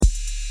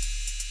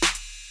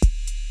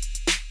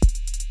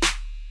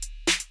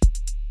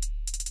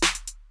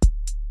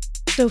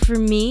So for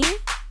me,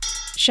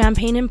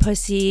 Champagne and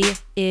Pussy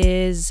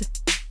is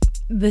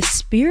the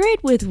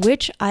spirit with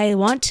which I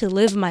want to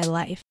live my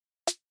life.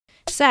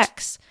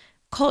 Sex,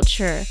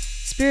 culture,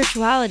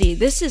 spirituality,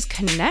 this is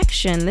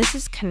connection. This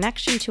is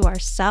connection to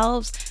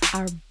ourselves,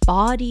 our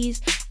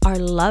bodies, our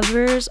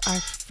lovers, our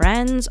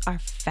friends, our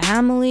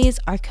families,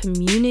 our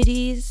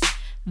communities,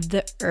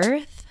 the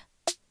earth,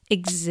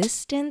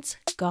 existence,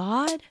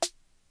 God.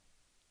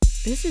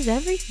 This is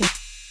everything.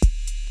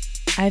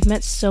 I've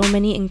met so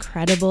many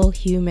incredible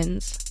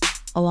humans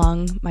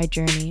along my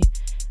journey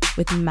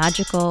with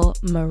magical,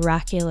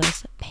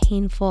 miraculous,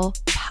 painful,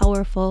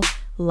 powerful,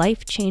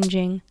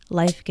 life-changing,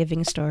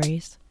 life-giving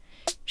stories.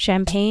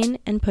 Champagne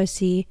and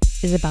Pussy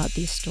is about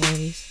these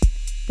stories.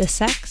 The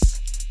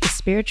sex, the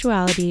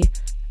spirituality,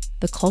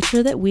 the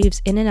culture that weaves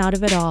in and out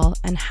of it all,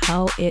 and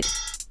how it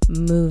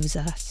moves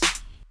us.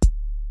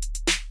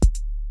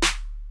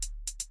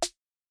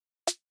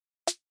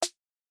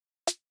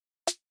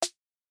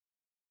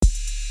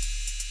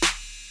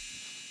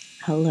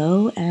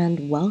 Hello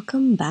and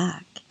welcome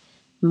back.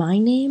 My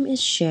name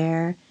is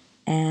Cher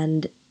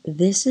and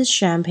this is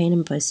Champagne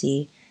and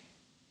Pussy.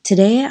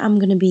 Today I'm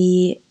going to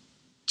be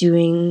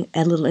doing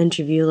a little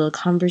interview, a little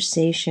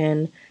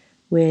conversation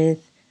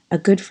with a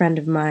good friend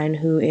of mine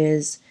who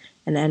is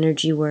an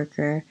energy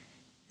worker.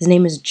 His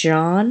name is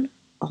John,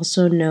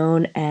 also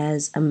known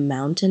as a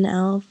mountain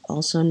elf,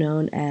 also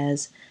known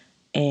as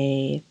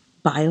a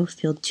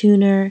biofield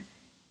tuner,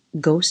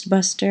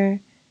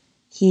 ghostbuster.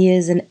 He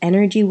is an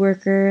energy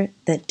worker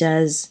that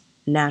does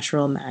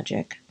natural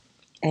magic.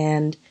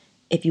 And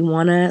if you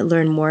want to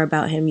learn more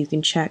about him, you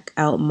can check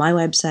out my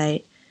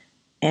website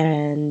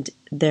and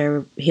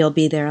he'll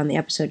be there on the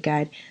episode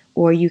guide.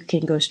 Or you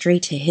can go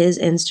straight to his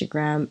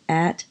Instagram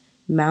at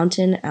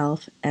Mountain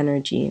Elf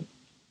Energy.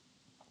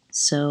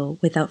 So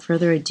without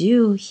further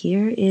ado,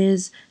 here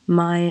is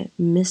my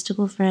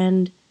mystical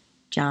friend,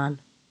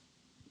 John.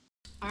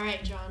 All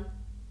right, John.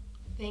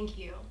 Thank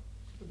you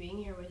for being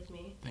here with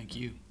me. Thank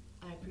you.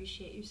 I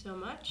appreciate you so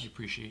much. I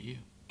appreciate you.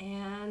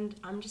 And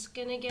I'm just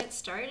going to get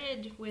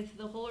started with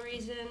the whole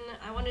reason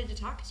I wanted to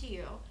talk to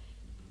you.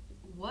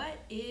 What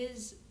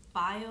is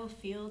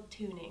biofield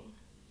tuning?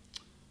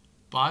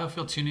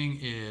 Biofield tuning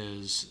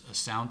is a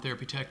sound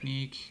therapy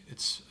technique.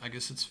 I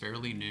guess it's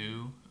fairly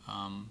new.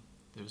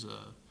 There's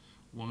a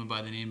woman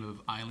by the name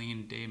of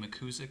Eileen Day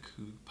McCusick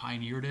who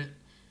pioneered it,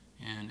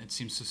 and it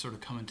seems to sort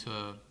of come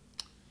into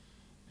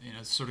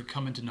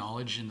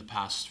knowledge in the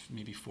past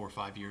maybe 4 or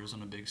 5 years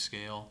on a big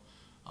scale.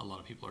 A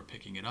lot of people are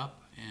picking it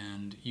up,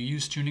 and you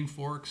use tuning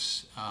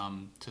forks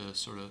to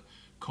sort of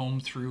comb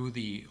through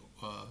the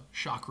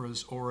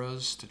chakras,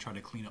 auras, to try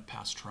to clean up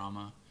past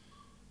trauma.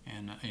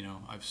 And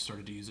I've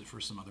started to use it for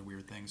some other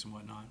weird things and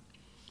whatnot.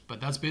 But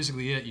that's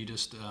basically it. You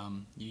just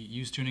you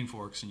use tuning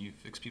forks and you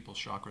fix people's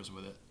chakras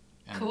with it.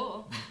 And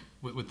cool.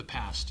 With the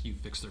past, you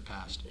fix their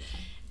past.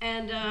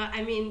 And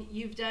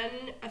you've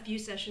done a few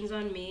sessions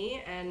on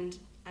me, and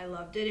I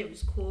loved it. It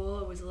was cool.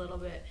 It was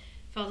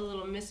felt a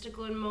little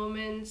mystical in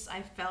moments.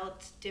 I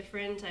felt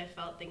different. I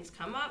felt things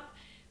come up.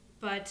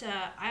 But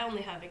I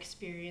only have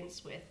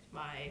experience with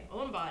my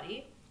own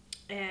body.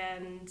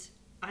 And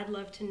I'd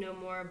love to know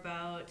more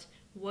about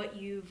what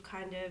you've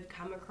kind of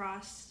come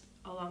across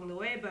along the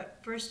way. But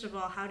first of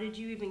all, how did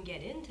you even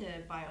get into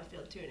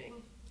biofield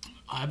tuning?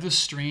 I have this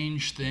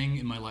strange thing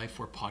in my life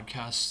where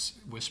podcasts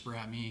whisper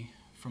at me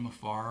from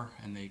afar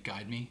and they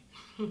guide me.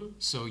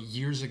 So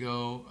years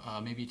ago,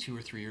 maybe 2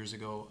 or 3 years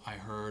ago, I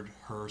heard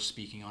her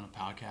speaking on a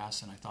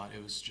podcast and I thought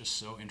it was just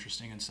so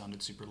interesting and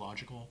sounded super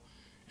logical.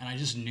 And I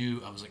just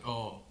knew, I was like,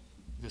 oh,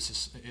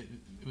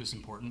 it was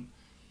important.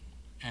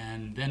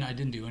 And then I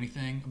didn't do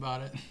anything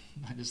about it.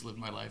 I just lived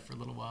my life for a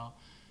little while.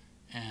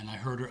 And I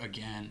heard her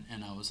again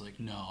and I was like,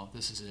 no,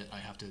 this is it. I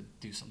have to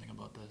do something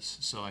about this.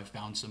 So I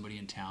found somebody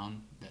in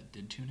town that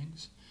did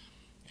tunings.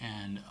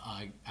 And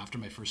after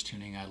my first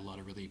tuning, I had a lot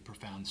of really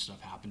profound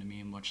stuff happen to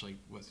me, much like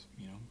with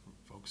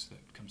folks that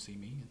come see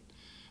me.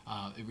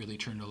 And it really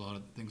turned a lot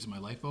of things in my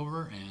life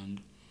over.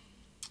 And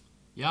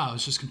yeah, I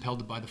was just compelled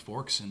to buy the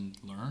forks and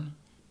learn,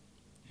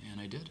 and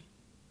I did.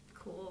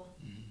 Cool.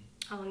 Mm-hmm.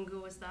 How long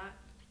ago was that?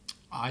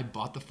 I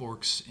bought the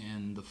forks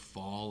in the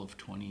fall of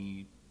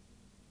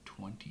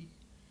 2020.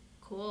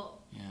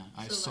 Cool. Yeah,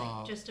 I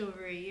saw just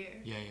over a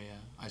year. Yeah.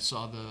 I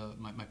saw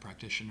my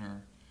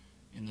practitioner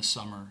in the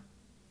summer.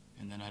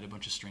 And then I had a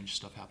bunch of strange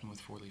stuff happen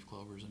with 4-leaf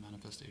clovers and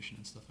manifestation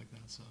and stuff like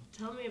that. So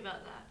tell me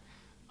about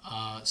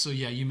that. So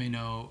yeah, you may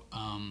know,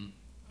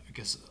 I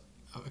guess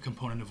a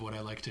component of what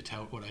I like to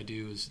tout what I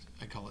do is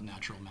I call it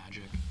natural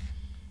magic.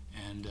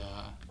 And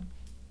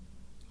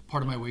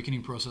part of my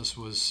awakening process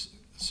was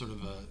sort of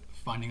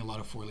finding a lot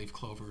of 4-leaf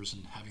clovers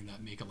and having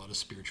that make a lot of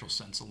spiritual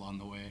sense along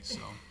the way.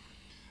 So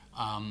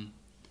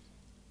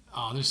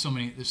there's so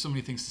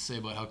many things to say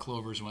about how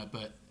clovers went.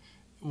 But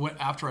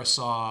after I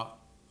saw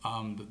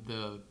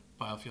the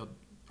biofield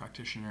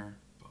practitioner,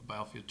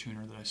 biofield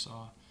tuner that I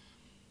saw,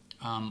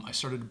 I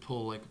started to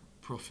pull like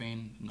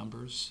profane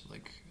numbers.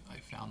 Like I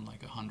found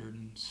like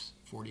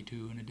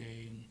 142 in a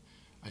day, and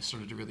I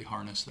started to really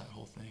harness that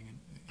whole thing.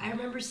 I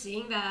remember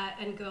seeing that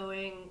and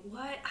going,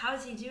 "What? How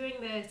is he doing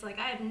this? Like,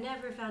 I have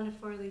never found a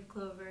four-leaf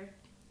clover."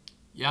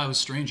 Yeah, it was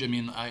strange. I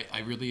mean,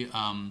 I really,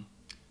 I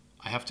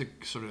have to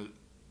sort of,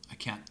 I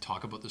can't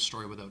talk about this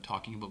story without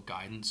talking about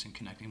guidance and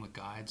connecting with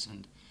guides.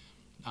 And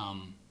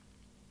um,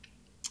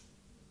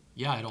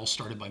 yeah, it all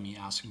started by me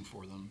asking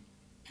for them.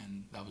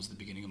 And that was the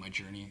beginning of my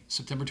journey.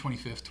 September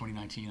 25th,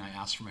 2019, I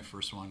asked for my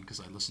first one because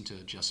I listened to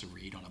Jessa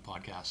Reed on a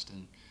podcast,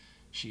 and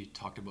she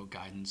talked about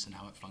guidance and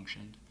how it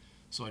functioned.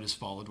 So I just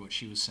followed what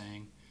she was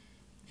saying,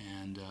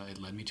 and it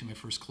led me to my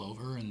first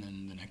clover. And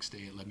then the next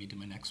day, it led me to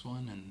my next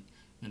one, and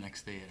the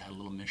next day, it had a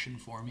little mission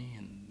for me,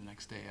 and the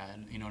next day, I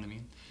had, you know what I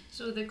mean?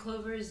 So the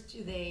clovers,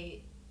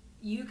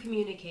 you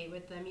communicate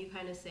with them? You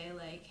kind of say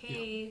like, Yeah.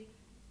 "Hey,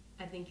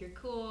 I think you're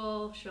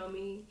cool.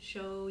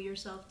 Show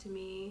yourself to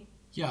me."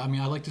 Yeah, I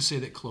mean, I like to say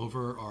that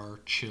clover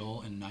are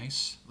chill and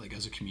nice, like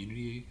as a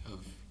community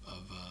of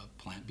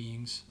plant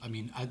beings. I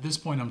mean, at this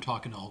point, I'm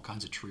talking to all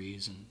kinds of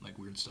trees and like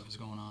weird stuff is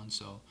going on.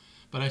 So,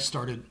 but I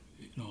started,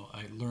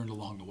 I learned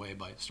along the way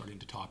by starting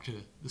to talk to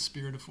the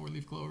spirit of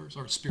four-leaf clovers,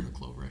 or spirit of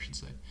clover, I should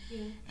say.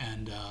 Yeah.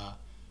 And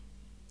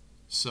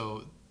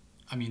so,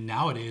 I mean,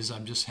 nowadays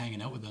I'm just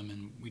hanging out with them,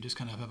 and we just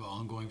kind of have an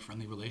ongoing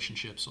friendly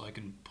relationship. So I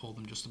can pull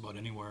them just about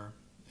anywhere.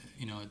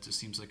 It just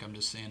seems like I'm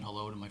just saying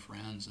hello to my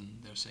friends, and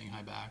they're saying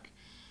hi back.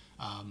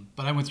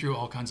 But I went through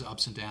all kinds of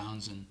ups and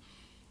downs, and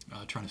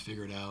trying to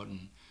figure it out,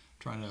 and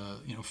trying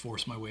to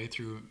force my way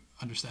through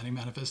understanding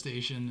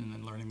manifestation, and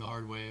then learning the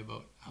hard way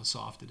about how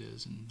soft it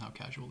is and how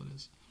casual it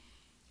is.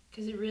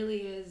 Because it really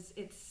is.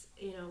 It's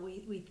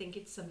we think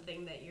it's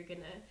something that you're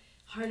gonna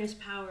harness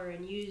power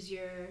and use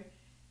your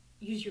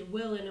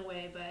will in a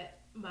way, but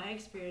my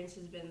experience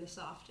has been the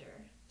softer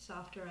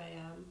I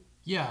am.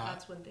 Yeah.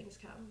 That's when things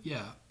come.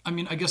 Yeah. I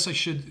mean, I guess I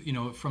should,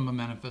 from a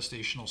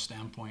manifestational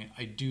standpoint,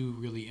 I do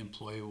really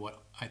employ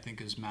what I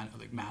think is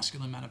like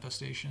masculine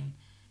manifestation.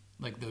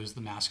 Like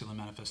the masculine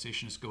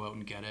manifestations go out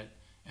and get it.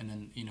 And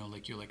then,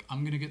 like you're like,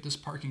 I'm going to get this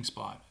parking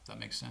spot, if that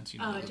makes sense.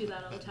 I do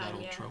that all the time, that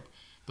old yeah. trope.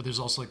 But there's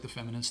also like the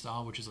feminine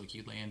style, which is like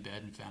you lay in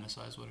bed and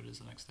fantasize what it is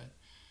the next day.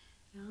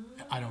 Oh.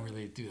 I don't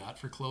really do that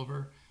for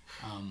clover.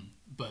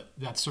 But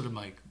that's sort of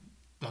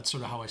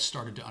how I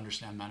started to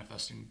understand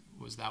manifesting,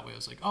 was that way. I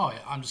was like, oh,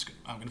 I'm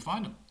going to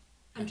find them.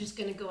 I'm just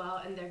going to go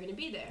out and they're going to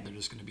be there. They're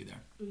just going to be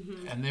there.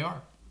 Mm-hmm. And they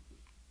are,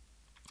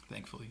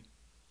 thankfully.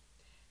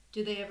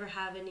 Do they ever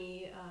have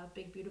any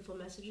big, beautiful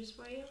messages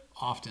for you?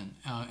 Often.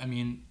 I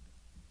mean,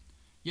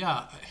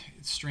 yeah,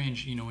 it's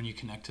strange, when you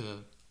connect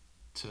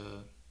to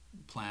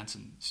plants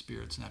and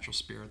spirits, natural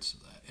spirits.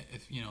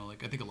 If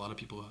like I think a lot of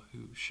people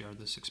who share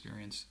this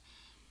experience,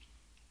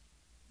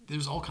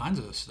 there's all kinds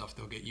of stuff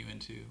they'll get you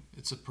into.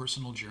 It's a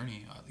personal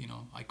journey.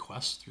 I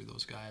quest through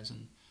those guys,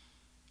 and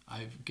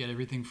I get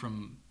everything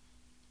from,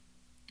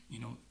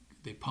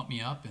 they pump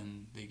me up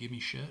and they give me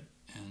shit,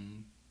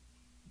 and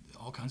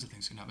all kinds of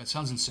things can happen. It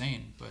sounds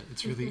insane, but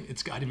it's really,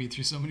 it's guided me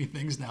through so many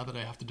things now that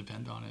I have to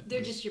depend on it.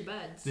 They're just your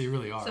buds. They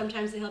really are.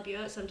 Sometimes they help you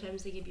out,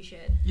 sometimes they give you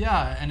shit.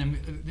 Yeah, and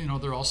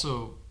they're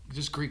also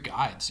just great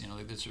guides.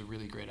 That's a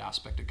really great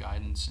aspect of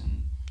guidance,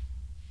 and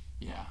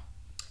yeah.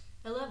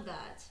 I love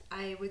that.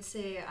 I would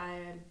say I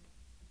am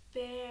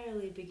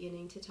barely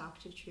beginning to talk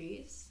to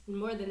trees.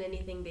 More than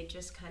anything, they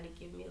just kind of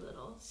give me a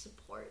little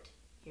support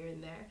here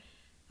and there.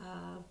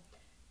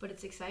 But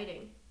it's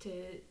exciting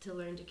to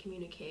learn to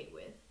communicate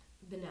with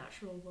the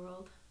natural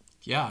world.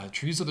 Yeah,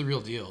 trees are the real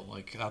deal.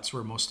 Like, that's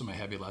where most of my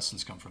heavy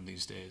lessons come from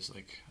these days.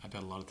 Like, I've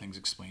had a lot of things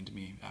explained to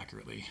me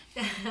accurately.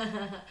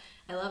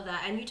 I love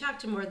that. And you talk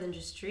to more than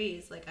just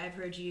trees. Like, I've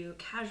heard you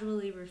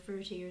casually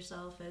refer to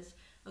yourself as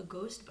a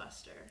ghost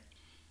buster.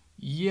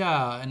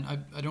 Yeah, and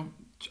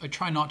I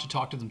try not to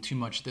talk to them too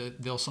much.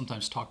 They'll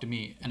sometimes talk to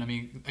me. And I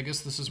mean, I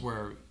guess this is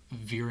where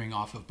veering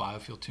off of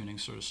biofield tuning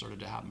sort of started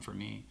to happen for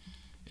me,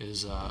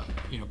 is,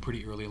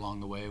 pretty early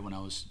along the way when I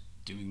was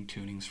doing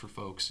tunings for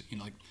folks.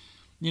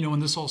 When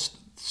this all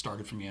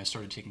started for me, I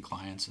started taking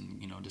clients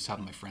and, just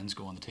having my friends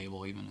go on the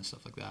table even and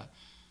stuff like that.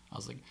 I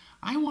was like,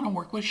 I want to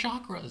work with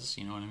chakras.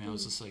 You know what I mean? I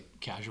was just like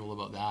casual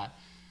about that.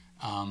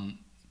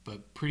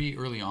 But pretty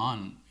early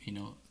on,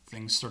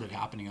 things started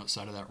happening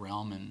outside of that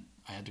realm, and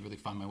I had to really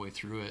find my way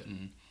through it.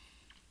 And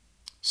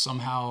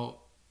somehow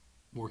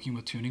working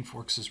with tuning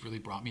forks has really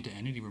brought me to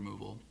entity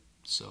removal.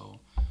 So,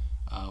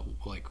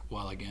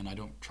 while again, I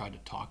don't try to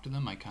talk to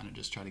them, I kind of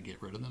just try to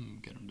get rid of them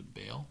and get them to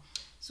bail.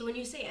 So when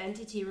you say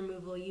entity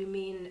removal, you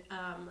mean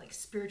like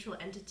spiritual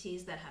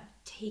entities that have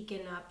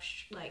taken up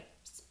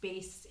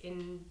space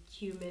in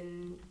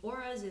human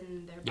auras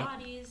in their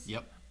bodies?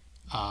 Yep.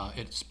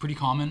 It's pretty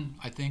common,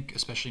 I think,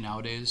 especially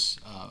nowadays.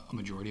 A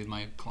majority of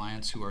my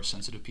clients who are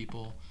sensitive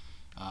people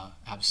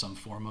have some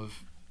form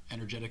of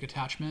energetic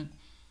attachment.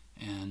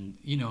 And,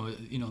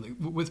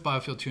 with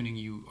biofield tuning,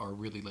 you are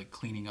really like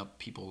cleaning up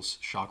people's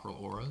chakral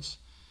auras.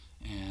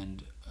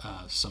 And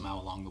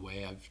somehow along the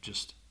way, I've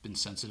just been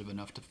sensitive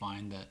enough to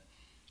find that,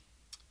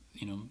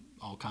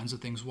 all kinds of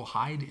things will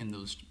hide in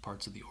those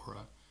parts of the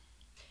aura.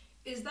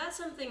 Is that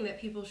something that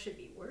people should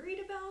be worried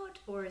about,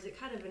 or is it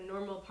kind of a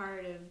normal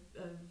part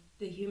of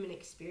the human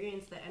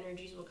experience that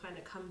energies will kind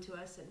of come to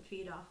us and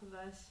feed off of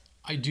us?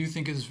 I do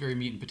think it's very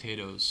meat and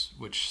potatoes,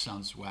 which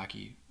sounds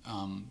wacky,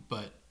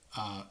 but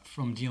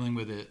from dealing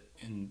with it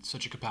in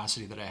such a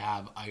capacity that I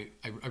have, I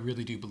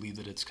really do believe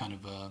that it's kind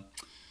of a,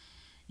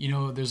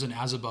 there's an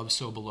as above,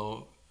 so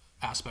below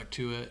aspect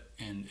to it,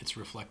 and it's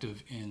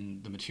reflective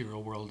in the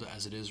material world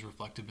as it is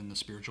reflective in the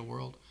spiritual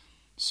world.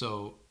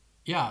 So,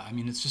 yeah, I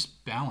mean, it's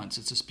just balance.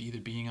 It's just either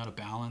being out of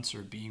balance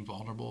or being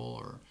vulnerable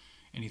or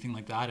anything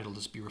like that. It'll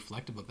just be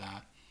reflective of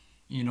that.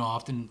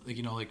 Often,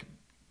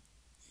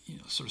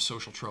 sort of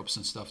social tropes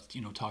and stuff,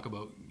 talk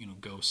about,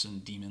 ghosts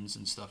and demons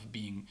and stuff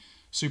being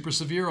super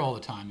severe all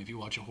the time. If you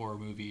watch a horror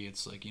movie,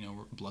 it's like,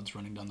 blood's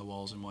running down the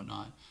walls and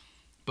whatnot.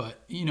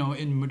 But,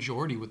 in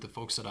majority with the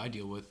folks that I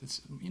deal with,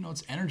 it's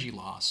energy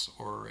loss,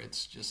 or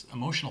it's just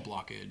emotional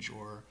blockage,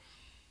 or,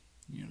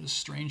 just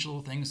strange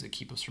little things that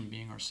keep us from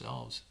being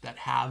ourselves, that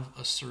have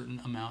a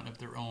certain amount of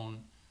their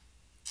own,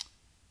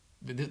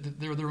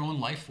 they're their own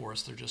life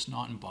force. They're just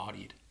not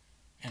embodied.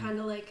 And Kind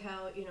of like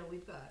how,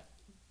 we've got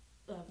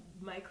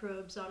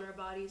microbes on our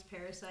bodies,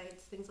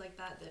 parasites, things like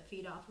that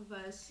feed off of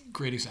us.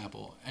 great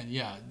example. And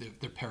yeah,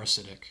 they're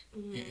parasitic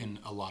in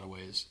a lot of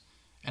ways.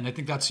 And I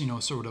think that's,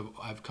 sort of,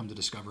 I've come to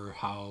discover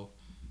how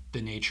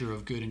the nature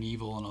of good and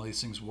evil and all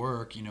these things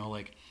work.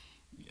 Like,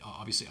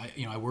 obviously,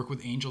 I work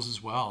with angels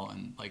as well,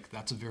 and like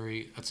that's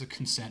a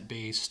consent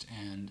based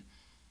and,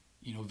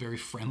 very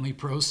friendly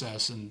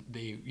process, and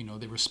they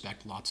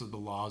respect lots of the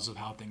laws of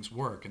how things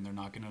work, and they're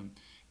not going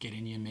to get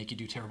in you and make you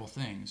do terrible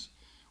things.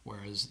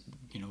 Whereas,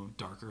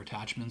 darker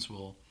attachments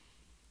will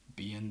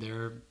be in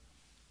there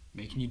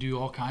making you do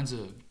all kinds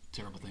of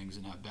terrible things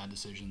and have bad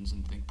decisions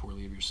and think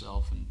poorly of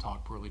yourself and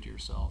talk poorly to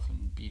yourself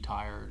and be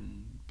tired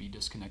and be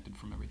disconnected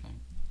from everything.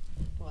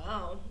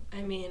 Wow.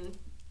 I mean,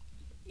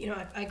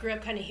 I grew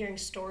up kind of hearing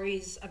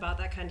stories about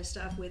that kind of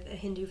stuff with a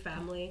Hindu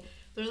family.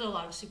 There's a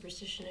lot of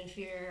superstition and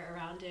fear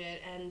around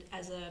it. And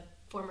as a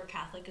former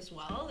Catholic as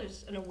well,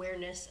 there's an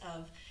awareness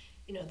of,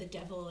 the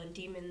devil and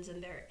demons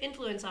and their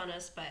influence on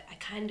us. But I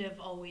kind of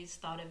always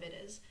thought of it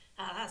as,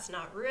 that's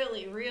not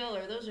really real,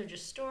 or those are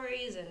just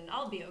stories and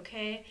I'll be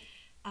okay.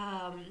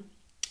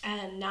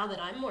 And now that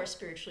I'm more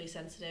spiritually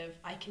sensitive,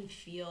 I can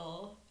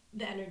feel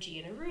the energy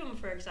in a room,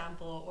 for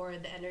example, or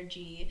the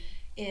energy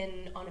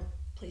on a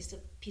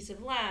piece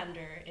of land,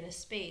 or in a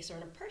space, or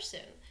in a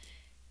person.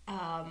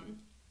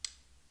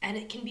 And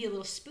it can be a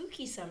little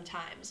spooky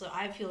sometimes. So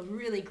I feel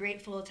really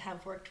grateful to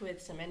have worked with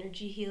some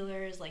energy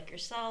healers like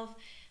yourself.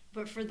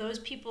 But for those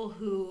people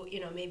who,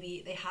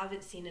 maybe they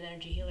haven't seen an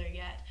energy healer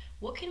yet,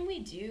 what can we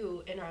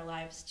do in our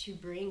lives to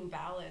bring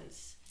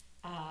balance,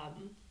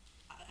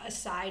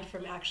 aside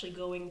from actually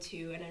going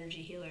to an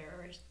energy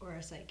healer or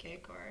a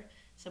psychic or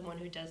someone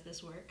who does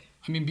this work?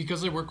 I mean,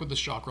 because I work with the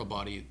chakra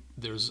body,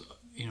 there's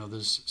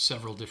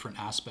several different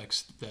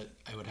aspects that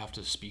I would have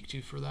to speak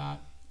to for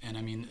that. And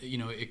I mean,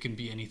 it can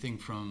be anything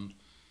from,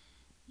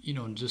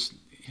 just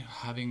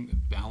having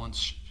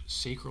balanced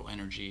sacral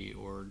energy,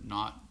 or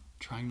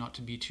trying not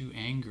to be too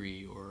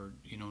angry, or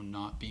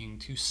not being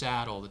too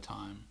sad all the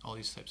time, all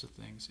these types of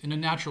things in a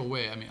natural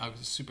way. I mean, I was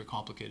a super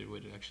complicated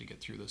way to actually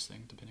get through this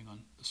thing depending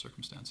on the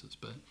circumstances,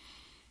 but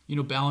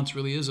balance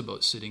really is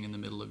about sitting in the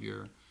middle of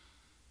your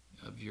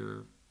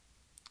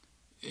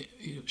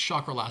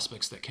chakral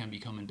aspects that can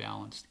become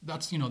imbalanced.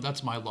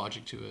 That's my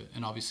logic to it.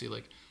 And obviously,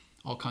 like,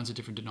 all kinds of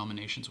different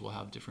denominations will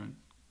have different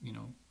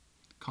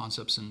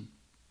concepts and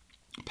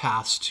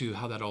paths to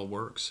how that all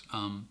works.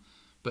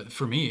 But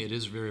for me, it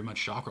is very much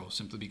chakral,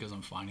 simply because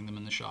I'm finding them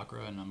in the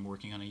chakra, and I'm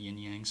working on a yin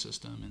yang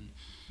system.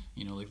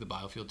 And like the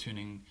biofield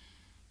tuning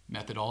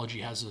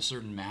methodology has a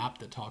certain map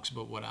that talks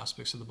about what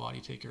aspects of the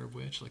body take care of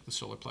which. Like the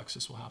solar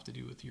plexus will have to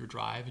do with your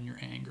drive and your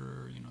anger,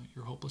 or,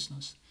 your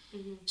hopelessness.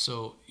 Mm-hmm.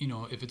 So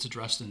if it's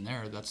addressed in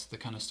there, that's the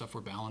kind of stuff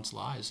where balance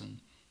lies.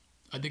 And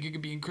I think it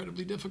could be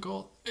incredibly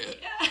difficult.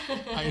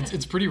 Yeah.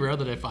 It's pretty rare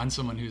that I find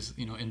someone who's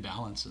in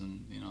balance,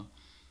 and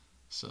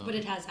so. But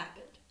it has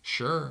happened.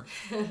 Sure.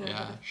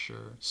 Yeah,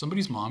 sure.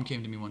 Somebody's mom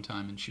came to me one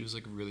time, and she was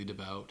like really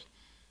devout,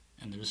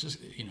 and there was just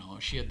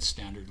she had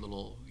standard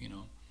little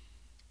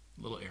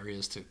little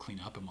areas to clean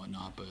up and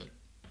whatnot, but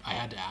I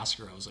had to ask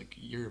her. I was like,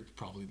 "You're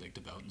probably like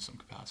devout in some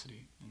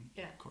capacity," and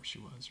yeah, of course she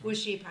was. Right?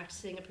 Was she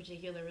practicing a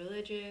particular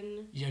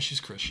religion? Yeah, she's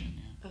Christian.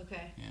 Yeah.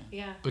 Okay.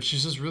 Yeah. But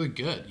she's just really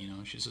good.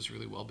 She's just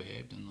really well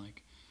behaved,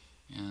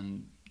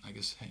 and I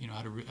guess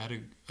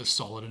had a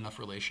solid enough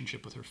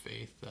relationship with her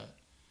faith that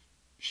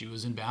she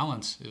was in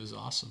balance. It was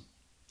awesome.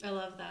 I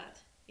love that.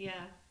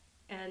 Yeah.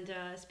 And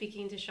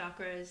speaking to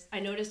chakras, I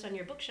noticed on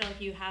your bookshelf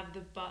you have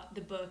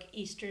the book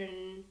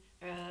Eastern.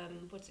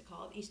 What's it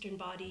called? Eastern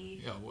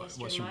Body. Yeah,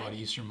 Western Body,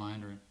 Eastern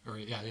Mind, or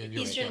yeah,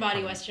 Eastern right,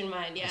 Body, Western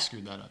Mind. Yeah, I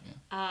screwed that up.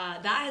 Yeah.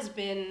 That has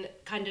been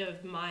kind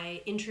of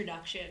my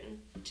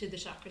introduction to the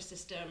chakra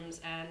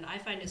systems, and I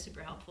find it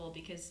super helpful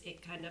because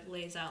it kind of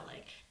lays out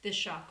like this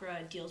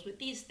chakra deals with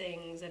these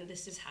things, and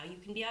this is how you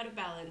can be out of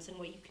balance and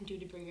what you can do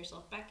to bring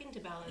yourself back into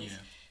balance. Yeah.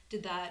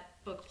 Did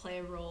that book play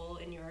a role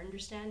in your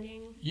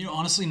understanding?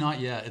 Honestly, not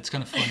yet. It's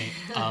kind of funny.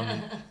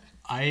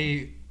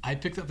 I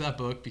picked up that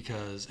book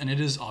because, and it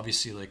is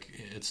obviously like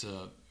it's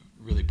a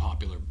really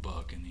popular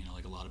book, and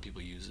like a lot of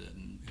people use it,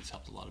 and it's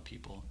helped a lot of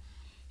people.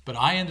 But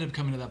I ended up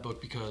coming to that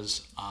book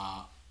because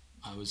I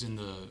was in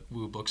the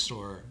Woo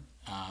bookstore,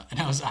 and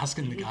I was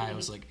asking the guy. I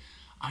was like,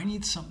 I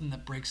need something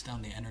that breaks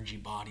down the energy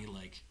body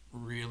like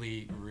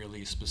really,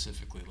 really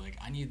specifically. Like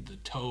I need the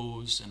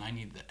toes, and I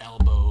need the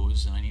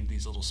elbows, and I need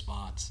these little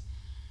spots.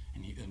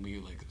 And we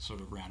like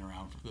sort of ran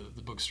around for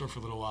the bookstore for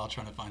a little while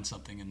trying to find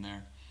something in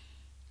there.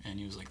 And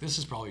he was like, "This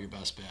is probably your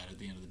best bet at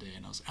the end of the day."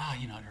 And I was like,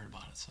 I'd heard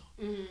about it. So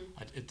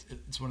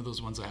it's one of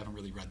those ones I haven't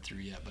really read through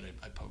yet, but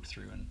I poked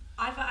through. And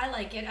I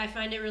like it. I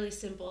find it really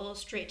simple,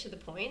 straight to the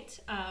point.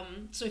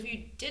 So if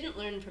you didn't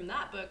learn from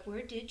that book,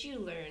 where did you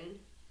learn?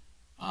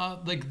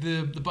 Like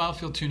the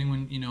biofield tuning,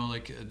 when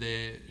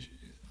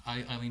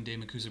Eileen Day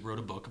McCusick wrote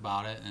a book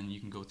about it, and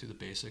you can go through the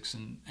basics.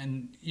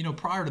 And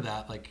prior to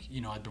that, like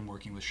I'd been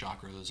working with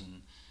chakras,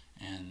 and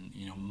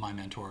my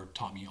mentor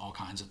taught me all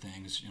kinds of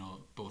things,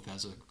 both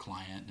as a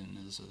client and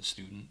as a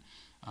student,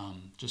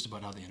 just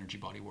about how the energy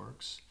body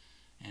works.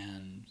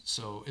 And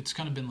so it's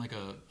kind of been like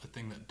a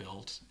thing that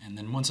built. And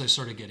then once I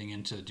started getting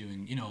into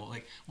doing,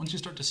 like once you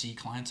start to see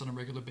clients on a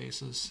regular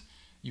basis,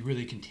 you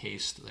really can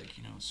taste like,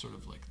 sort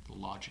of like the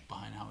logic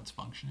behind how it's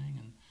functioning.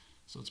 And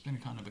so it's been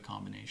kind of a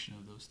combination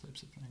of those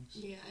types of things.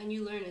 Yeah, and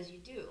you learn as you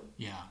do.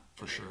 Yeah,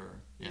 for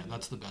sure. Yeah,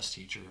 that's the best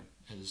teacher,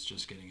 is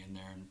just getting in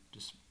there and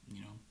just,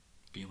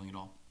 feeling it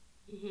all.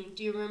 Mm-hmm.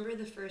 Do you remember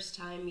the first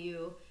time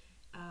you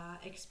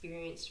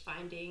experienced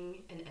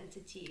finding an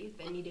entity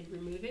that needed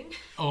removing?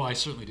 Oh, I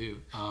certainly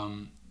do.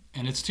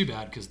 And it's too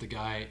bad because the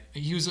guy,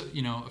 he was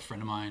a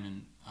friend of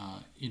mine,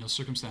 and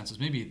circumstances,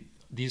 maybe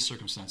these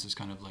circumstances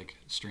kind of like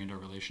strained our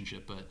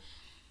relationship, but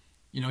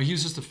he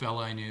was just a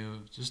fella I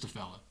knew, just a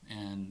fella,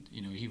 and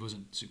he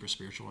wasn't super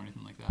spiritual or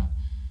anything like that.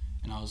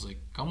 And I was like,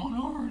 "Come on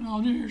over and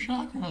I'll do your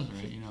chakras,"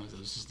 right? It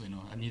was just,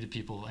 I needed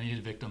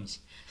victims.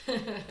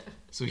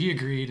 So he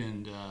agreed,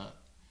 and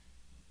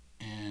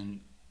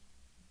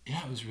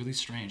yeah, it was really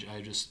strange.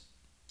 I guess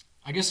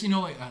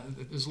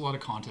there's a lot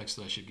of context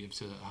that I should give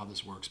to how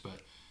this works,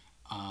 but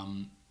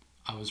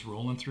I was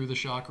rolling through the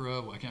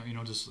chakra. I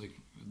can't, just like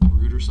the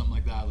root or something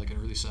like that, like an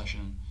early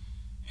session,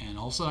 and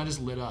all of a sudden I just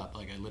lit up.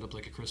 Like I lit up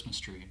like a Christmas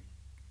tree,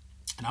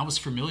 and I was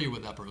familiar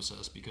with that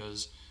process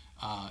because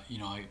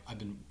I've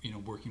been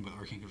working with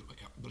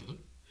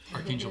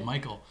Archangel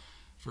Michael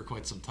for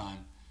quite some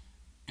time.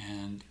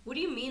 And what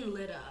do you mean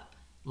lit up?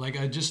 Like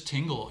I just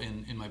tingle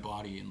in my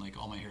body, and like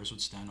all my hairs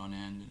would stand on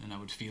end, and I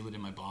would feel it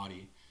in my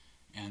body.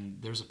 And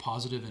there's a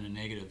positive and a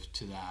negative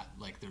to that.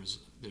 Like there's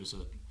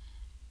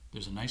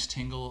a nice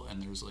tingle,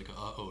 and there's like a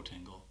uh-oh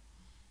tingle.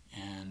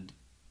 And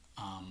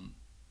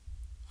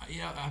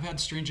I've had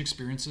strange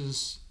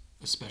experiences,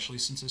 especially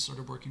since I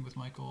started working with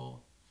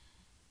Michael,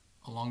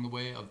 along the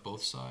way, of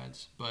both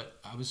sides. But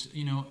I was,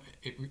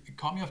 it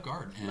caught me off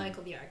guard. And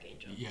Michael the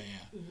Archangel. Yeah.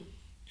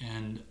 Mm-hmm.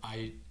 And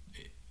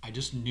I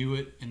just knew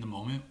it in the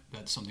moment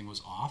that something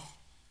was off,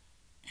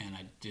 and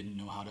I didn't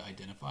know how to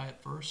identify it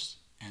first.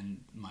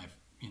 And my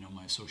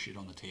associate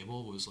on the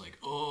table was like,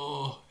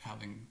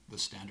 having the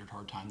standard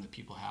hard time that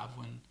people have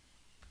when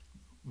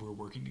we're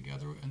working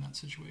together in that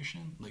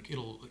situation. Like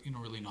it'll,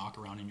 really knock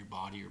around in your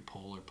body, or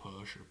pull or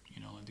push, or,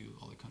 and do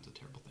all the kinds of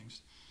terrible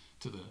things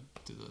to the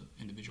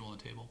individual on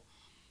the table.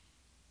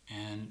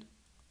 And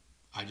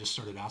I just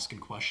started asking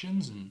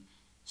questions and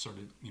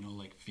started,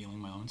 like feeling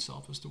my own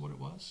self as to what it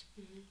was.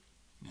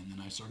 Mm-hmm. And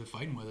then I started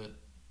fighting with it,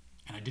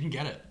 and I didn't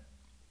get it.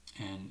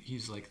 And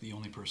he's like the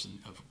only person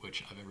of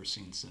which I've ever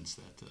seen since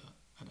that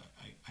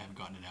I haven't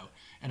gotten it out.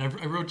 And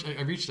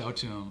I reached out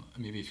to him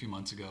maybe a few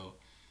months ago,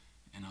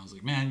 and I was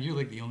like, "Man, you're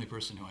like the only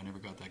person who I never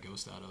got that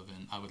ghost out of,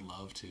 and I would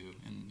love to."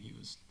 And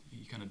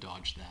he kind of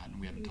dodged that,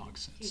 and we haven't talked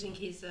since. Do you think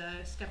he's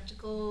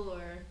skeptical,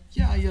 or?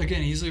 Yeah.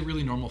 Again, he's a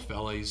really normal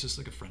fella. He's just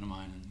like a friend of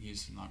mine, and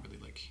he's not really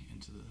like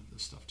into the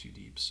stuff too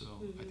deep. So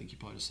I think he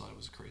probably just thought I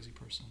was a crazy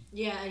person.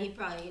 Yeah, and he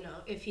probably,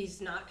 if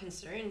he's not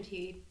concerned,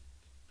 he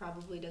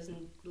probably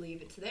doesn't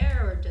believe it's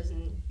there, or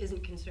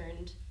isn't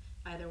concerned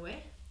either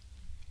way.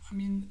 I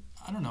mean,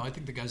 I don't know. I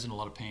think the guy's in a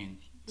lot of pain.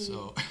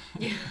 So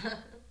yeah.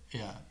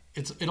 Yeah,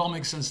 it all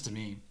makes sense to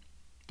me,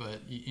 but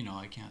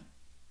I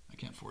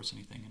can't force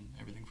anything, and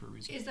everything for a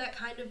reason. Is that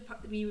kind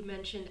of, you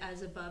mentioned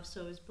as above,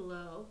 so is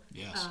below?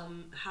 Yes.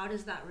 How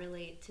does that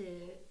relate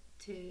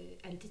to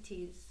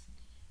entities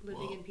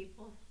living in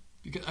people?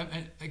 Because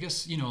I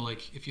guess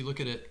like if you look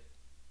at it,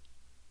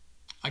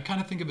 I kind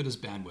of think of it as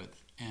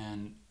bandwidth,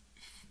 and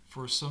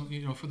for some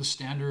for the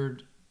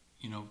standard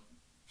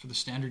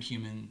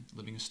human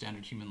living a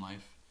standard human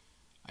life,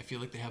 I feel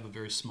like they have a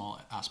very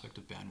small aspect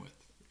of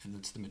bandwidth, and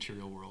it's the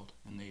material world,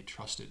 and they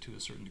trust it to a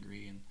certain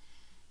degree, and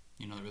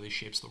that really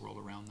shapes the world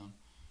around them.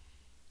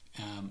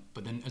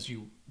 But then as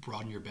you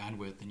broaden your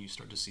bandwidth and you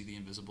start to see the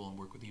invisible and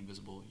work with the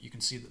invisible, you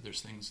can see that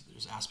there's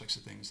aspects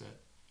of things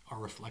that are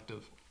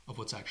reflective of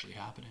what's actually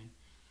happening.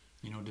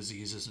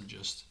 Disease isn't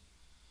just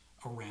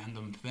a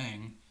random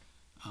thing.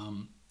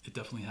 It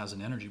definitely has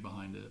an energy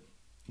behind it.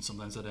 And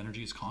sometimes that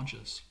energy is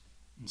conscious,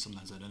 and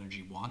sometimes that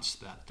energy wants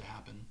that to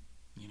happen,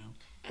 you know?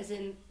 As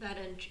in that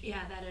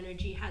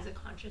energy has a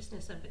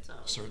consciousness of its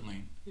own.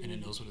 Certainly. And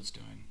it knows what it's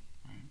doing,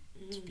 right?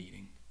 It's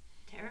feeding.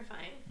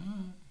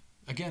 Terrifying.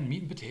 Again,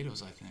 meat and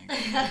potatoes, I think.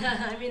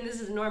 I mean, this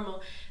is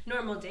normal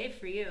day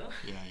for you.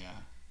 Yeah.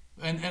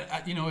 And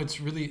you know,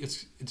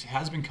 it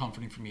has been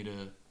comforting for me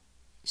to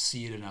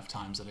see it enough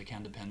times that I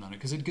can depend on it,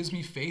 because it gives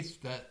me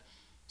faith that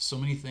so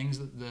many things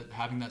that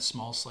having that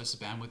small slice of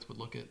bandwidth would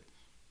look at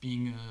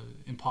being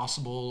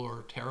impossible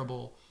or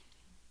terrible,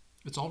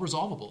 it's all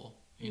resolvable,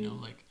 you know,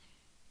 like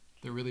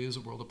there really is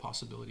a world of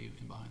possibility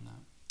behind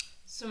that.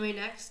 So my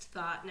next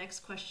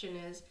question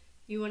is,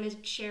 you want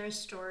to share a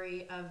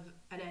story of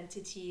an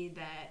entity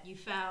that you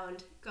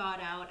found,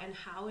 got out, and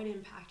how it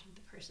impacted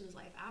the person's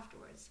life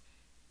afterwards.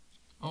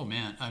 Oh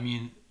man, I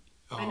mean,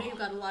 I know you've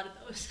got a lot of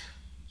those.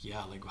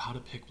 Yeah, like how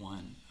to pick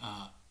one.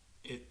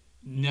 It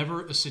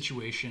never a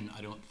situation,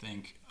 I don't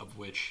think, of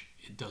which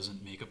it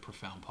doesn't make a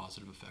profound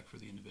positive effect for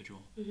the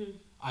individual. Mm-hmm.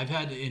 I've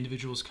had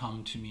individuals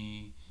come to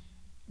me,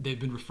 they've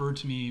been referred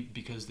to me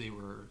because they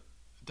were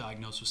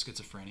diagnosed with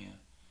schizophrenia,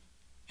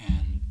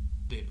 and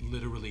they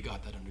literally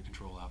got that under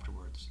control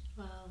afterwards.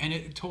 Wow. And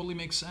it totally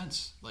makes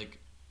sense. Like,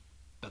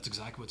 that's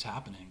exactly what's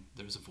happening.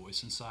 There's a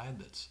voice inside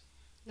that's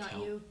not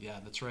you. Yeah,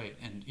 that's right.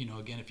 And, you know,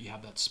 again, if you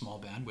have that small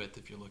bandwidth,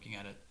 if you're looking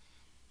at it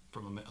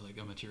from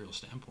a material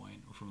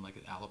standpoint, or from like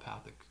an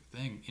allopathic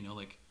thing, you know,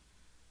 like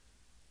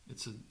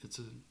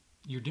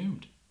you're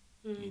doomed,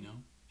 you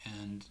know,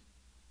 and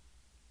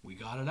we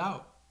got it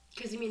out.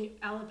 Because, I mean,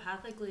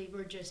 allopathically,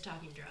 we're just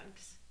talking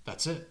drugs.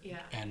 That's it. Yeah.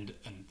 And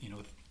you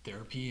know,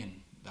 therapy,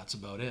 and that's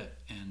about it.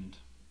 And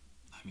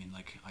I mean,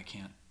 like, I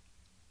can't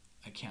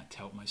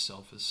tout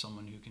myself as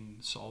someone who can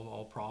solve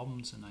all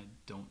problems, and I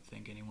don't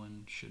think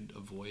anyone should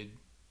avoid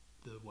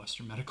the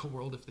Western medical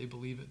world if they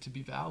believe it to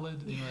be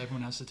valid. You know,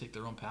 everyone has to take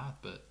their own path,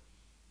 but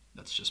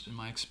that's just been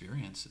my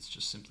experience. It's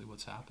just simply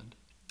what's happened.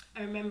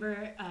 I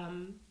remember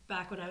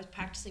back when I was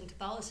practicing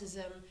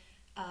Catholicism,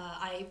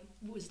 I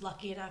was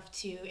lucky enough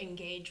to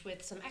engage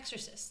with some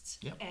exorcists.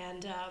 Yep.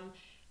 And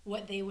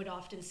what they would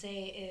often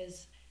say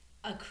is,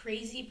 a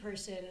crazy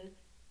person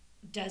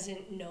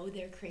doesn't know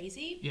they're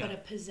crazy, yeah. but a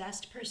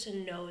possessed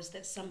person knows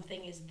that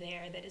something is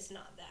there that is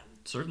not them.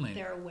 Certainly.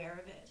 They're aware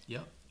of it.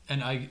 Yeah.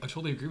 And I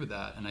totally agree with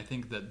that. And I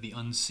think that the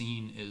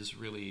unseen is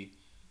really,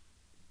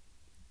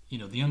 you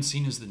know, the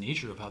unseen is the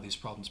nature of how these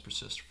problems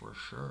persist, for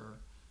sure.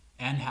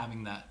 And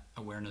having that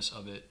awareness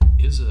of it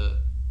is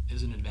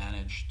an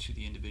advantage to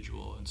the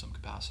individual in some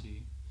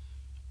capacity.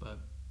 But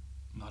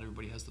not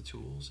everybody has the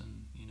tools,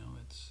 and, you know,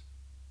 it's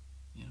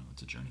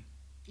a journey.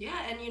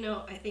 Yeah, and, you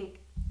know, I think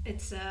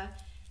it's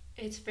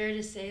fair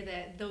to say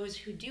that those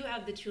who do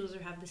have the tools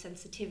or have the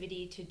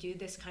sensitivity to do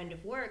this kind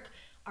of work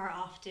are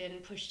often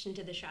pushed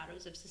into the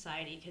shadows of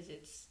society, because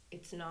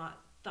it's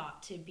not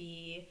thought to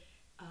be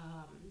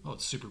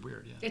It's super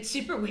weird. Yeah, it's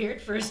super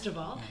weird, first of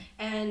all.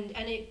 Yeah. and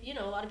it, you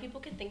know, a lot of people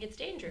can think it's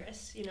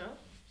dangerous, you know.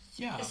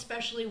 Yeah,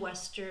 especially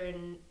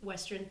Western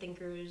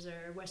thinkers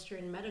or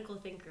Western medical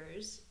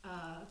thinkers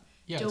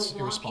don't it's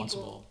want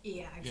irresponsible.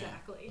 People, yeah,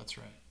 exactly. Yeah, that's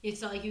right.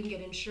 It's not like you can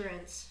get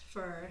insurance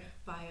for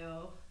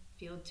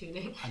field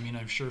tuning. I mean,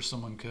 I'm sure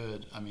someone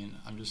could. I mean,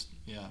 I'm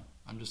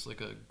just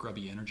like a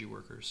grubby energy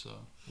worker, so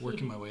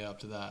working my way up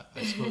to that.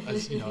 I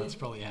suppose, you know, it's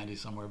probably handy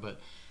somewhere, but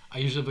I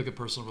usually have like a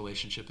personal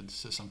relationship in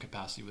some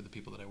capacity with the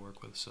people that I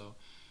work with, so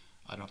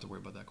I don't have to worry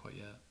about that quite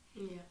yet.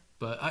 Yeah.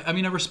 But I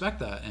mean, I respect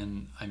that,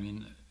 and I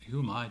mean, who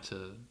am I to,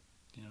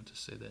 you know, to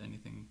say that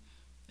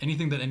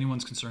anything that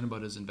anyone's concerned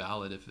about is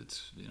invalid if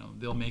it's, you know,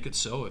 they'll make it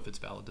so if it's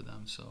valid to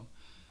them. So,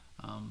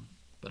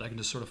 but I can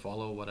just sort of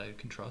follow what I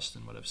can trust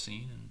and what I've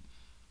seen, and,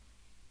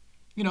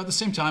 you know, at the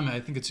same time, I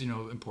think it's, you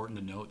know, important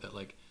to note that,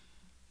 like,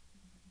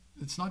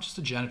 it's not just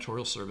a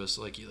janitorial service.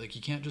 Like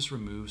you can't just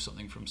remove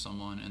something from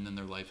someone and then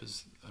their life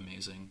is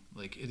amazing.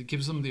 Like, it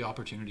gives them the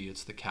opportunity.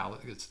 It's the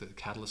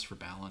catalyst for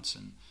balance.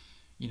 And,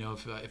 you know,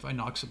 if I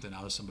knock something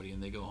out of somebody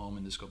and they go home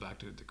and just go back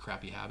to the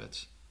crappy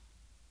habits,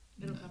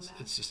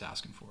 it's just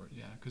asking for it.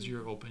 Yeah, because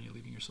you're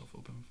leaving yourself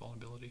open with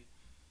vulnerability.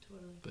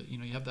 Totally. But, you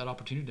know, you have that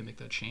opportunity to make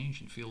that change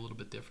and feel a little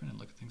bit different and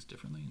look at things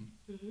differently.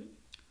 And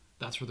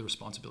that's where the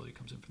responsibility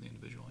comes in for the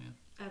individual. Yeah.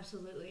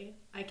 Absolutely.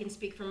 I can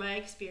speak from my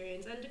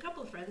experience, and a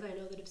couple of friends I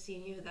know that have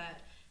seen you,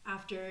 that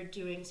after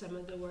doing some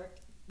of the work,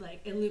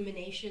 like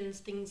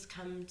illuminations, things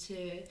come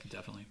to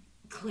definitely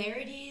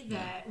clarity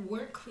that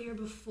weren't clear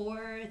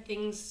before.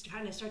 Things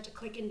kind of start to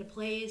click into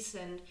place,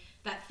 and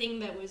that thing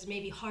that was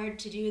maybe hard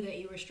to do, that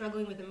you were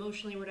struggling with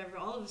emotionally or whatever,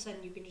 all of a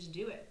sudden you can just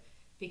do it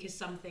because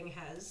something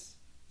has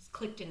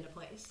clicked into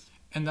place.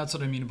 And that's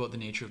what I mean about the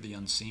nature of the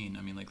unseen.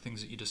 I mean, like,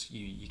 things that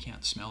you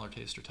can't smell or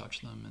taste or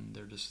touch them, and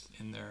they're just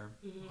in there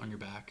on your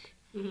back.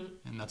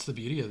 And that's the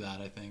beauty of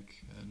that, I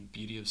think, and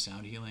beauty of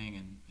sound healing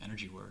and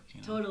energy work.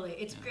 You know? Totally.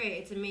 It's great.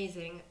 It's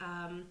amazing.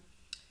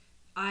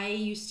 I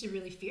used to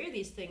really fear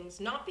these things,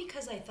 not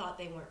because I thought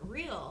they weren't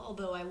real,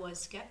 although I was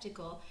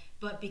skeptical,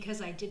 but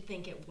because I did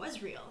think it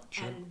was real.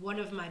 Sure. And one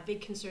of my big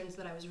concerns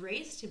that I was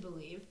raised to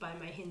believe by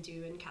my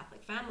Hindu and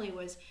Catholic family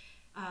was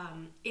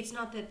It's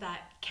not that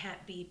that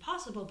can't be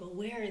possible, but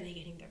where are they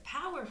getting their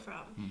power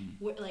from?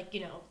 Like,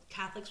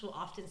 Catholics will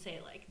often say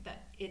like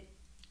that it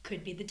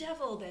could be the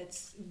devil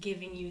that's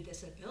giving you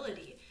this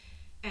ability.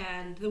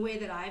 And the way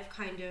that I've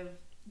kind of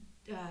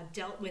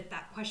dealt with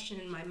that question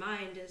in my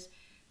mind is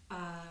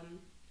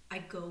I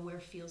go where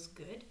feels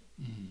good.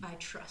 I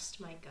trust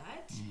my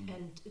gut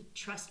and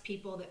trust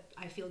people that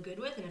I feel good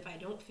with. And if I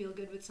don't feel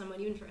good with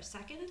someone even for a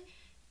second,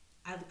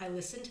 I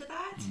listen to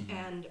that.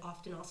 And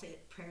often I'll say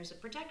prayers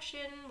of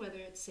protection, whether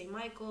it's St.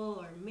 Michael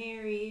or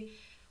Mary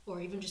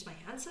or even just my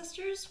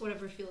ancestors,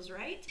 whatever feels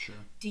right. Sure.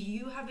 Do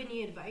you have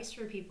any advice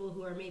for people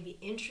who are maybe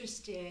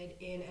interested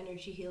in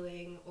energy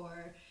healing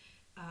or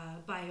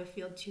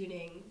biofield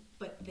tuning,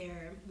 but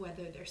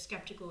whether they're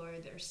skeptical or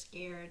they're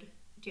scared?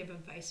 Do you have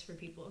advice for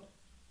people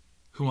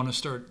who want to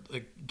start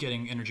like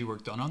getting energy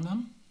work done on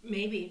them?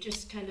 Maybe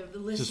just kind of the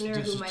listener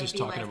who might be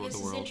like, this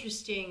is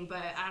interesting,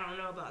 but I don't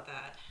know about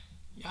that.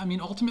 Yeah, I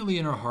mean, ultimately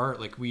in our heart,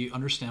 like we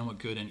understand what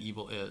good and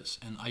evil is,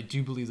 and I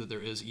do believe that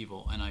there is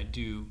evil, and I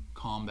do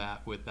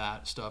combat with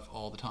that stuff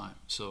all the time.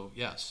 So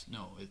yes,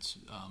 no, it's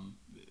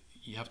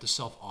you have to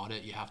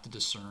self-audit, you have to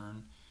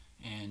discern,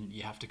 and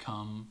you have to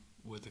come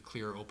with a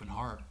clear, open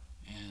heart,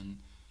 and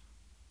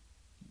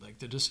like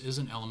there just is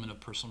an element of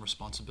personal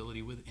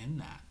responsibility within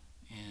that.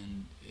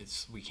 And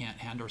we can't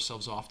hand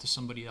ourselves off to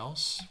somebody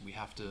else. We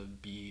have to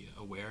be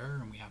aware,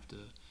 and we have to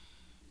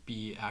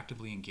be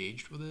actively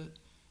engaged with it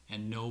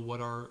and know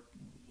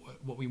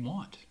what we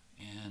want.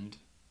 And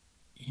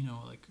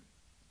like,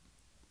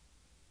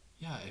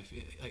 yeah,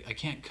 I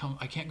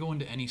can't go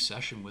into any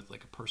session with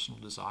like a personal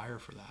desire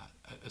for that,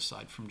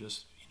 aside from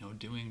just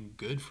doing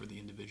good for the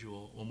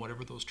individual on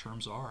whatever those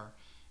terms are.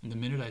 And the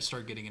minute I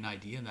start getting an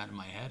idea in that in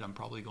my head, I'm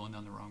probably going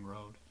down the wrong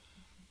road.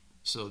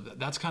 So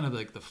that's kind of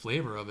like the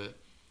flavor of it.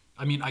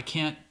 I mean, I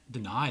can't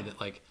deny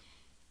that like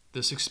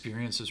this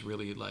experience is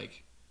really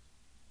like,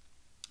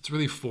 it's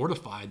really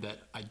fortified that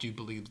I do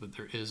believe that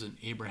there is an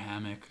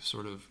Abrahamic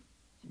sort of,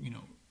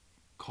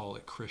 call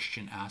it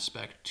Christian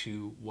aspect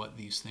to what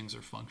these things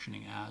are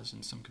functioning as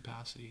in some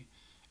capacity.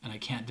 And I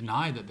can't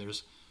deny that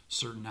there's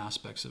certain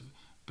aspects of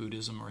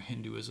Buddhism or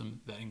Hinduism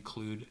that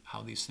include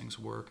how these things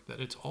work, that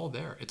it's all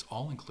there, it's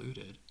all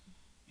included.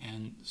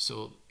 And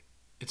so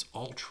it's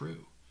all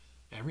true.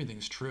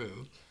 Everything's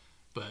true,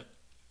 but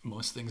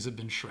most things have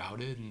been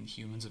shrouded and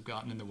humans have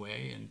gotten in the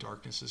way and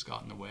darkness has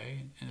gotten in the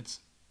way. And it's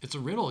a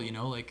riddle,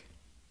 like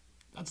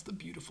that's the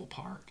beautiful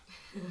part.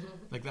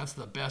 Like that's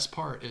the best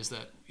part is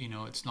that,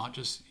 it's not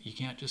just, you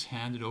can't just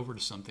hand it over to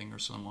something or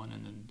someone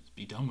and then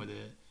be done with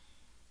it.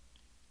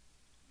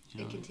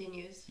 It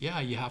continues.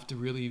 Yeah, you have to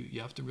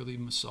really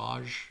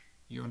massage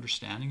your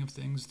understanding of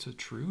things to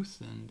truth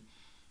and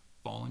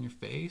fall on your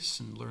face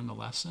and learn the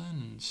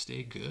lesson and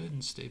stay good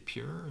and stay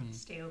pure and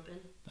stay open.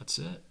 That's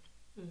it.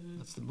 Mm-hmm.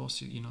 That's the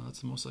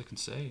most I can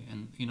say.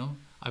 And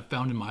I've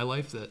found in my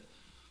life that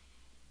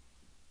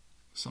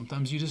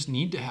sometimes you just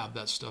need to have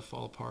that stuff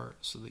fall apart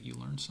so that you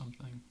learn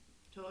something.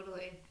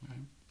 Totally. Right?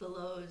 The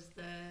lows,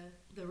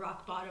 the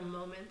rock bottom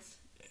moments.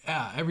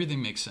 Yeah,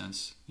 everything makes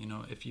sense.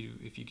 If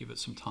you give it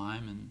some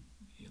time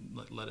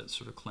and let it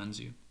sort of cleanse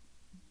you.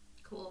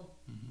 Cool.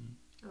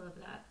 Mm-hmm. I love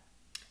that.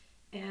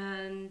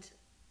 And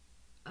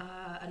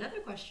another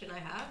question I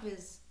have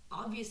is,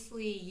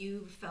 obviously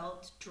you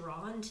felt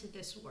drawn to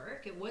this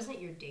work. It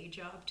wasn't your day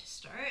job to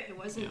start. It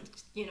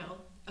wasn't,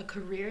 a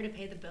career to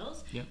pay the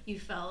bills. Yeah. You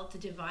felt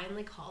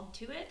divinely called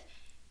to it.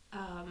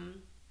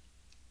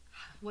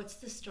 What's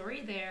the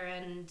story there?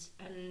 And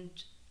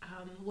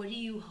what do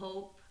you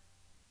hope,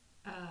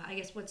 I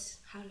guess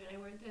how can I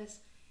word this?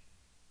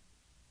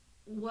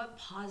 What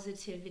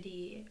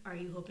positivity are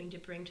you hoping to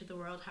bring to the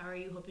world? How are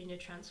you hoping to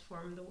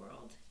transform the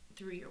world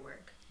through your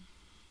work?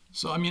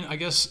 So, I mean, I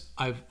guess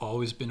I've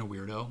always been a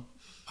weirdo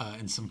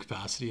in some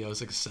capacity. I was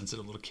like a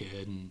sensitive little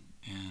kid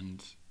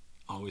and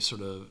always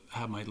sort of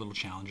had my little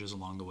challenges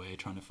along the way,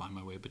 trying to find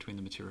my way between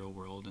the material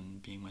world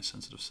and being my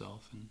sensitive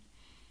self.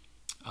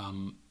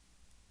 And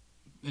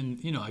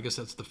I guess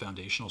that's the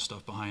foundational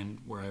stuff behind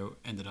where I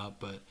ended up.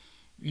 But,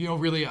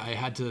 really I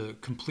had to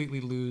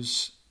completely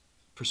lose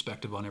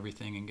perspective on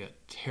everything and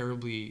get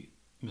terribly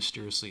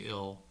mysteriously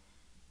ill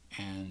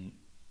and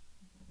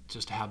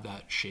just have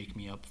that shake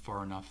me up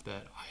far enough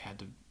that I had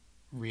to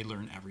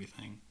relearn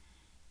everything.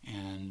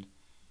 And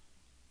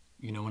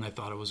when I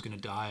thought I was going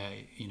to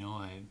die,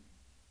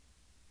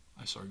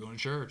 I started going to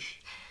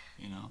church.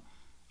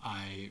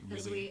 I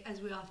really,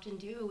 as we often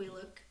do, we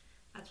look.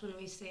 That's when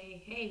we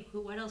say, "Hey,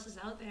 what else is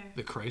out there?"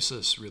 The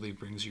crisis really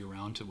brings you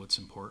around to what's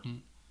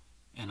important.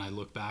 And I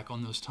look back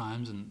on those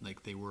times and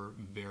like they were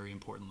very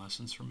important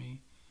lessons for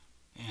me.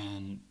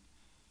 And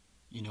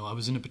I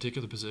was in a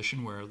particular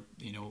position where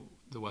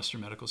the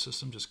Western medical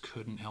system just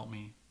couldn't help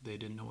me. They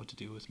didn't know what to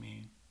do with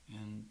me.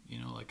 And,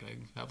 like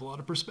I have a lot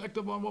of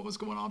perspective on what was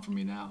going on for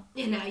me now.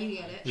 Yeah, now you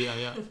get it.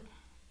 Yeah.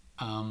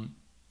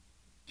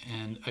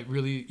 And it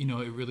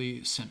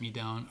really sent me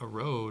down a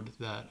road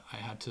that I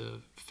had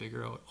to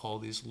figure out all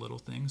these little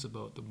things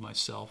about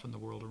myself and the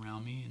world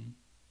around me.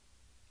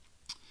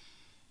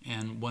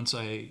 And once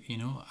I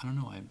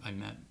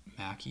met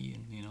Mackie,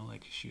 and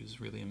like she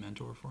was really a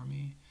mentor for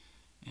me,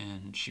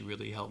 and she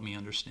really helped me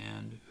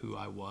understand who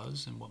I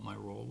was and what my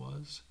role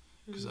was,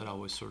 because I'd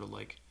always sort of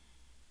like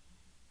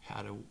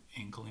had a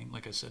inkling.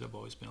 Like I said, I've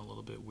always been a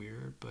little bit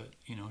weird, but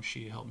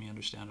she helped me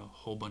understand a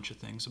whole bunch of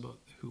things about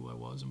who I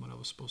was and what I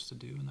was supposed to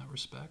do in that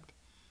respect.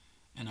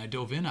 And I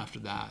dove in after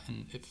that,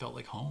 and it felt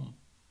like home.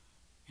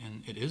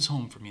 And it is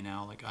home for me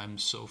now. Like, I'm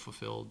so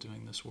fulfilled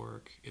doing this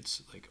work.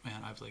 It's like,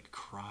 man, I've like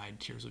cried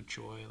tears of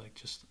joy. Like,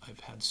 just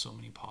I've had so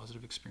many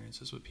positive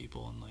experiences with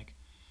people, and like,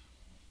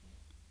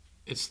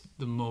 it's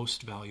the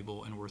most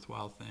valuable and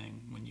worthwhile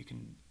thing when you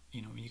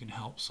can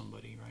help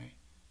somebody, right?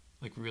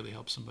 Like, really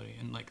help somebody.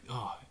 And like,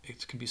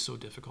 it can be so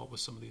difficult with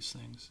some of these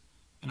things,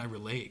 and I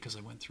relate because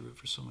I went through it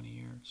for so many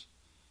years.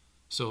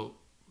 So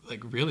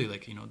like, really,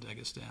 like, I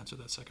guess to answer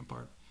that second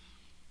part,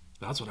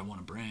 that's what I want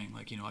to bring.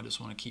 Like, I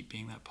just want to keep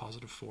being that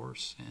positive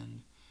force,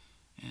 and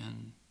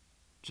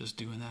just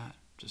doing that.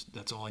 Just,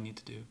 that's all I need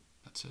to do.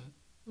 That's it.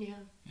 Yeah.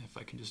 And if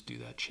I can just do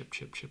that,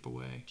 chip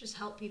away. Just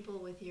help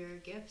people with your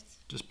gifts.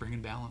 Just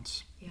bringing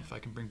balance. Yeah. If I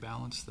can bring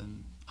balance,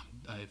 then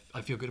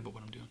I feel good about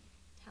what I'm doing.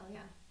 Hell yeah.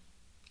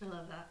 I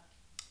love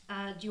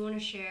that. Do you want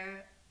to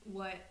share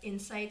what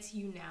insights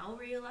you now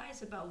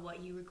realize about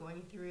what you were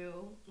going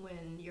through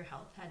when your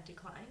health had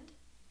declined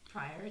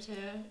prior to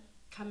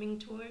coming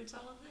towards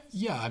all of this?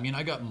 Yeah, I mean,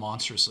 I got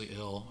monstrously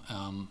ill,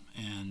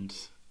 and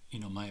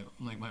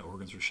my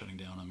organs were shutting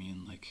down. I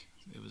mean, like,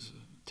 it was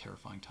a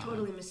terrifying time.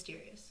 Totally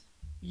mysterious.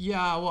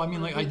 Yeah, well, I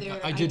mean, like, were there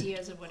I did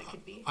ideas of what it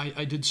could be?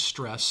 I did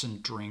stress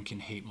and drink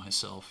and hate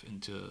myself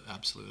into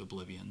absolute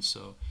oblivion.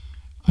 So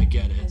I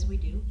get it. As we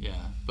do.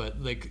 Yeah, but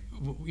like,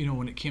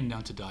 when it came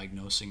down to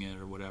diagnosing it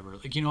or whatever,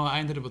 like, I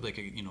ended up with like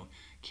a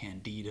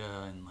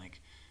candida and like,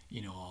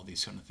 all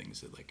these kind of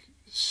things that like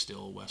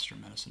still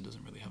Western medicine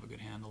doesn't really have a good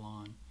handle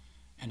on.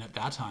 And at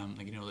that time,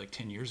 like, like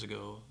 10 years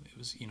ago, it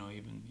was,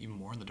 even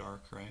more in the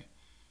dark, right?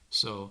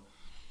 So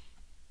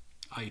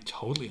I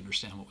totally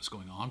understand what was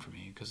going on for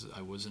me, because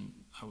I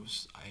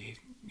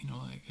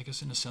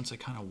guess in a sense I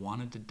kind of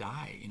wanted to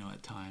die,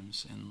 at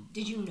times. And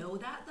did you know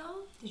that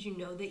though? Did you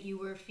know that you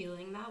were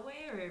feeling that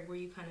way, or were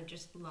you kind of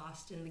just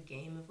lost in the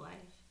game of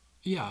life?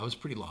 Yeah, I was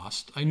pretty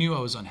lost. I knew I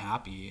was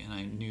unhappy, and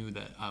I knew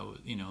that I was,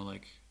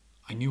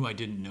 I knew I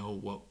didn't know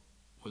what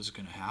was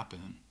going to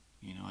happen.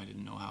 I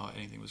didn't know how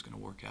anything was going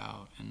to work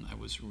out, and I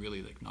was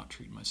really like not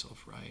treating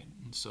myself right.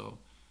 And so,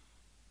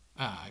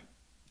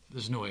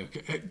 there's no way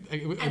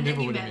I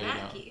never would have made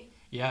it out.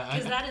 Yeah,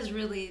 because that is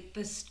really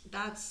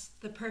that's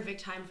the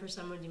perfect time for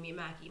someone to meet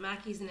Mackie.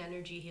 Mackie's an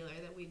energy healer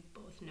that we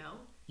both know.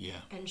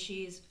 Yeah, and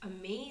she's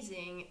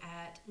amazing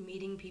at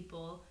meeting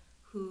people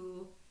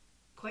who,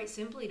 quite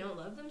simply, don't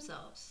love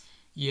themselves.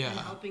 Yeah, and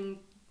helping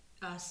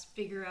us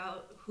figure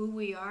out who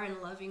we are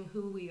and loving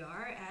who we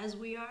are as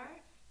we are.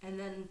 And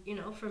then,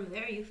 from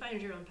there, you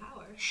find your own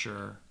power.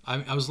 Sure.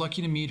 I was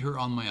lucky to meet her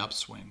on my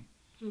upswing.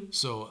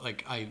 So,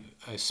 like, I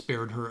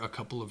spared her a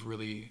couple of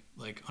really,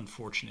 like,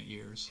 unfortunate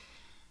years.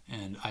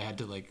 And I had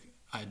to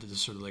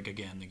just sort of, like,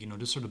 again, like,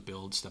 just sort of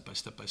build step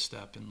by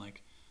step and,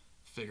 like,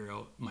 figure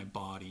out my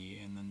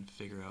body, and then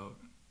figure out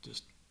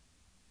just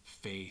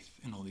faith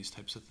and all these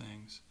types of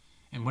things.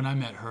 And when I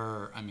met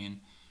her, I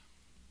mean,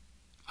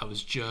 I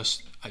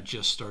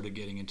just started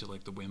getting into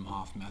like the Wim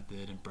Hof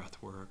method and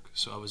breath work,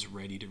 so I was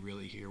ready to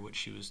really hear what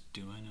she was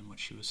doing and what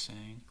she was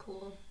saying.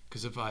 Cool.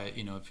 Because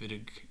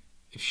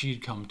if she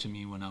had come to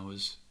me when I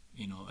was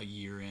a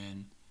year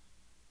in,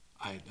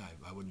 I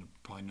wouldn't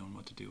have probably known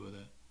what to do with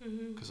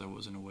it, because I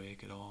wasn't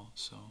awake at all.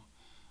 So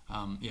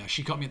yeah,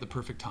 she caught me at the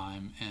perfect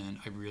time, and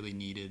I really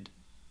needed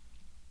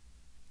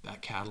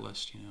that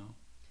catalyst.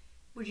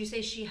 Would you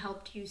say she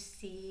helped you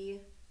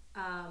see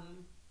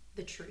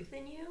the truth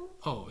in you?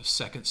 Oh, a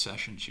second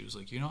session, she was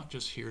like, "You're not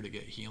just here to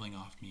get healing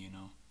off me,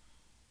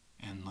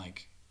 And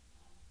like,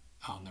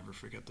 I'll never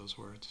forget those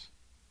words.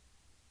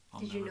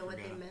 Did you know what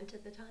they meant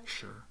at the time?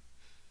 Sure.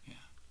 Yeah.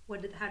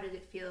 How did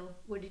it feel?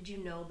 What did you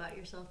know about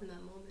yourself in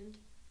that moment?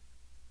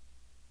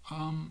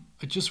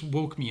 It just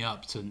woke me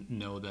up to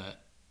know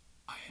that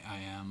I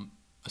am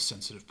a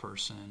sensitive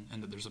person,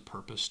 and that there's a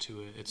purpose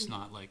to it. It's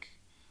not like,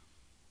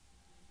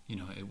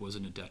 it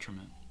wasn't a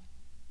detriment.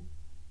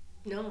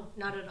 No,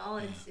 not at all.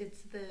 Yeah.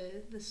 It's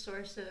the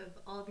source of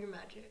all of your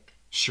magic.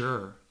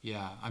 Sure.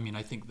 Yeah. I mean,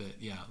 I think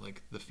that,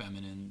 like the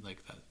feminine,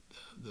 like that,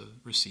 the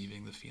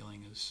receiving, the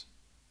feeling is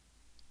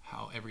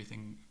how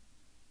everything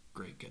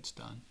great gets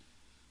done.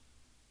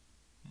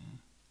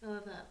 Yeah. I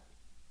love that.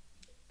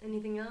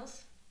 Anything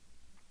else?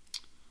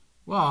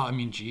 Well, I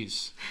mean,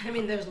 geez. I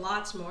mean, there's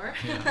lots more.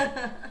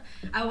 Yeah.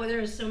 There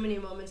were so many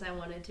moments I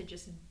wanted to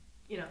just,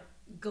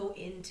 go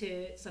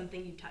into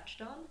something you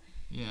touched on.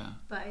 Yeah.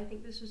 But I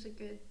think this was a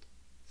good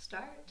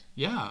start.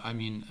 Yeah, I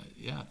mean,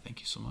 thank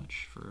you so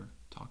much for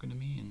talking to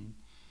me, and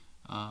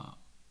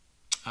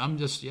I'm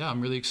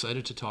really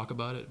excited to talk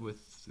about it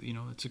with,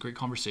 it's a great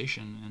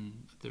conversation,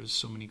 and there's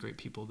so many great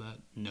people that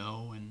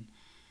know and,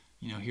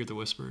 hear the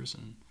whispers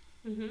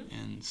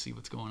and see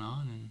what's going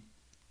on, and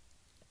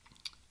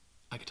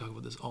I could talk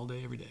about this all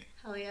day, every day.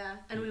 Hell yeah,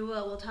 and we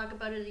will. We'll talk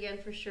about it again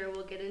for sure.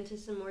 We'll get into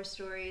some more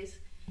stories,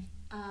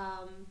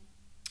 And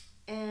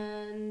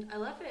I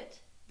love it.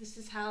 This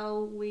is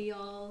how we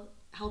all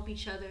help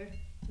each other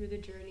through the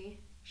journey,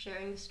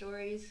 sharing the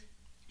stories.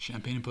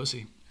 Champagne and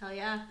pussy. Hell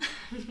yeah.